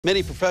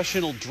Many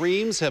professional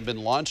dreams have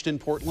been launched in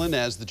Portland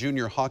as the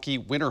junior hockey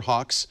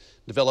Winterhawks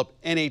develop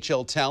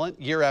NHL talent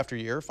year after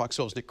year. Fox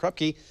 12's Nick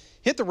Krupke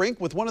hit the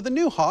rink with one of the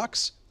new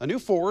Hawks, a new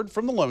forward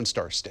from the Lone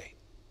Star State.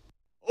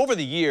 Over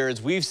the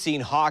years, we've seen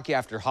Hawk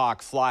after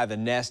Hawk fly the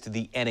nest to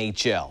the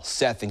NHL.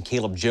 Seth and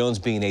Caleb Jones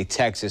being a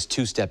Texas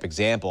two-step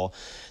example.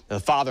 The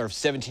father of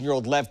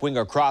 17-year-old left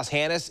winger Cross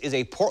Hannes is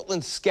a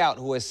Portland scout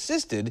who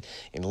assisted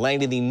in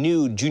landing the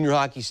new junior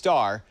hockey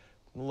star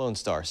from the Lone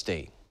Star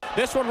State.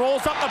 This one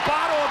rolls up the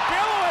bottom of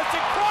Billowitz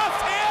and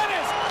Cross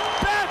Hannes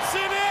bats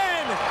it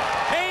in.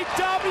 A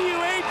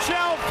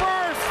WHL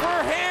first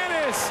for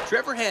Hannes.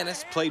 Trevor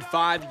Hannes played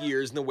 5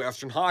 years in the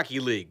Western Hockey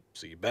League,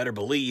 so you better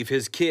believe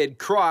his kid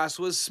Cross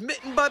was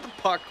smitten by the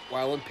puck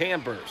while in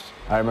Pampers.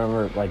 I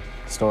remember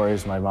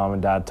stories my mom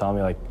and dad tell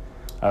me,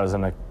 I was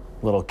in a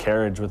little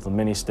carriage with a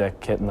mini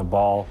stick hitting the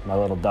ball. My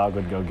little dog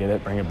would go get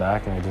it, bring it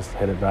back, and I just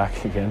hit it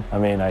back again. I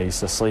mean, I used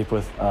to sleep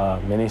with a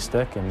mini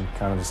stick and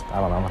kind of just, I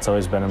don't know, it's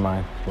always been in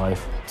my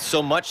life.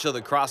 So much so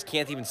that Cross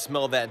can't even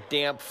smell that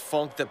damp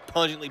funk that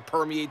pungently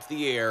permeates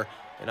the air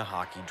in a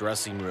hockey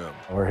dressing room.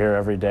 We're here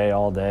every day,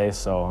 all day,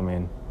 so I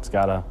mean, it's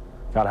gotta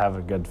have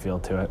a good feel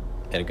to it.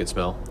 And a good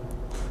smell?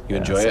 You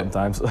enjoy it?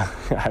 Sometimes.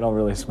 I don't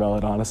really smell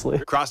it, honestly.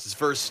 Cross's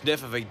first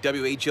sniff of a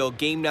WHL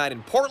game night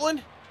in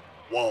Portland?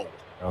 Whoa.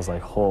 I was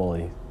like,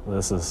 holy,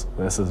 this is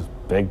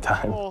big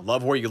time.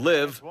 Love where you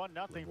live,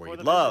 live where you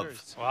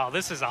love. Wow,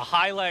 this is a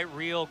highlight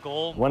reel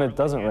goal. When it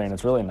doesn't rain,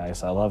 it's really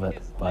nice. I love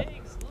it, but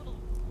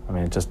I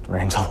mean, it just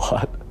rains a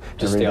lot.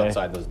 Just stay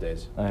outside those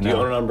days. Do you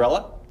own an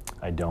umbrella?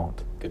 I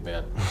don't. Good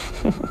man.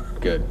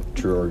 Good.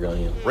 True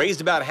Oregonian.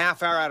 Raised about a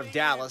half hour out of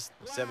Dallas,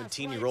 the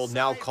 17-year-old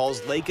now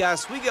calls Lake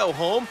Oswego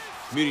home,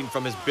 commuting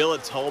from his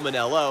billets home in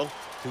LO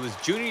to his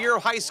junior year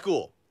of high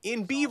school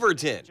in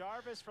Beaverton.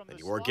 Then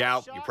you work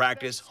out, you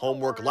practice,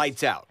 homework,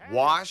 lights out.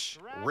 Wash,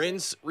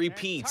 rinse,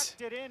 repeat.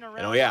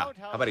 And oh yeah,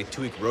 how about a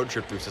 2-week road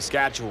trip through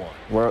Saskatchewan?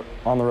 We're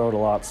on the road a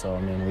lot, so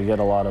I mean, we get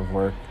a lot of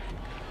work,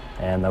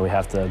 and we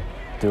have to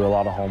do a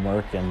lot of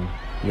homework, and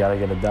you got to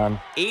get it done.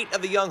 8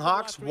 of the young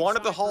Hawks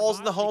wandered the halls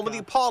in the home of the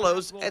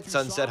Apollos at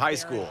Sunset High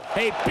School.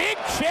 A big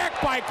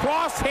check by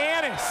Cross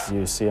Hannes.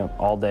 You see them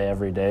all day,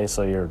 every day,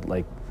 so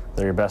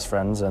they're your best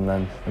friends, and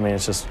then, I mean,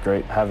 it's just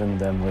great having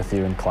them with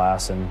you in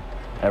class, and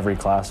every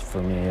class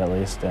for me at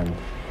least, and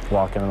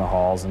walking in the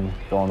halls and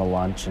going to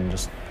lunch and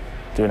just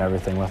doing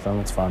everything with them.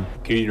 It's fun.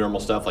 Can you do normal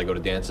stuff like go to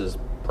dances,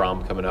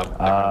 prom coming up?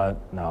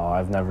 No,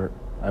 I've never,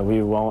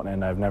 we won't,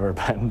 and I've never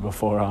been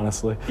before,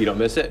 honestly. You don't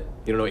miss it?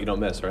 You don't know what you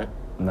don't miss, right?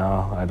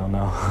 No, I don't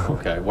know.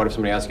 Okay, what if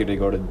somebody asked you to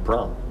go to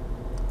prom?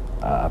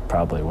 I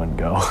probably wouldn't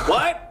go.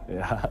 What?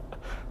 Yeah,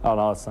 I don't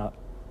know, it's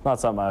not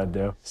something I would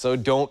do. So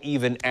don't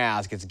even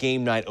ask. It's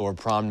game night or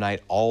prom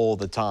night all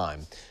the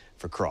time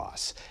for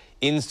Cross.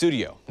 In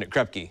studio, Nick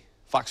Krupke,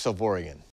 Fox 12 Oregon.